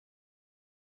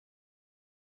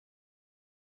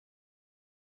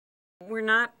We're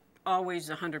not always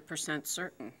 100%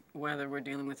 certain whether we're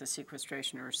dealing with a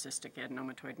sequestration or a cystic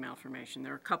adenomatoid malformation.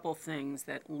 There are a couple things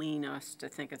that lean us to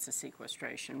think it's a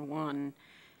sequestration. One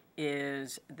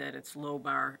is that it's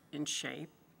lobar in shape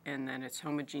and that it's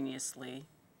homogeneously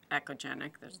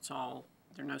echogenic, that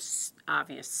there are no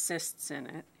obvious cysts in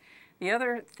it. The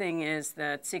other thing is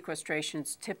that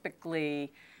sequestrations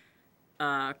typically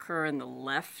occur in the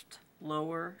left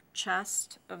lower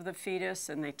chest of the fetus,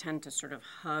 and they tend to sort of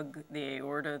hug the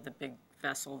aorta, the big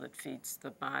vessel that feeds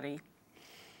the body.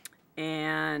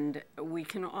 And we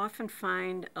can often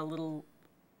find a little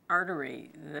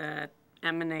artery that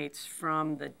emanates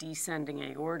from the descending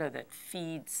aorta that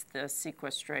feeds the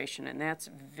sequestration, and that's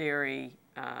very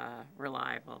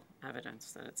reliable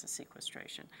evidence that it's a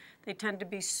sequestration. They tend to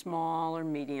be small or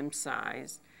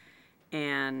medium-sized,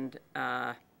 and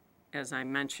as I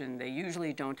mentioned, they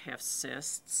usually don't have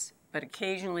cysts, but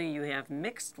occasionally you have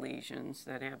mixed lesions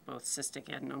that have both cystic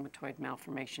adenomatoid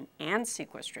malformation and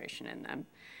sequestration in them,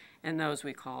 and those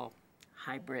we call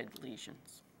hybrid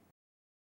lesions.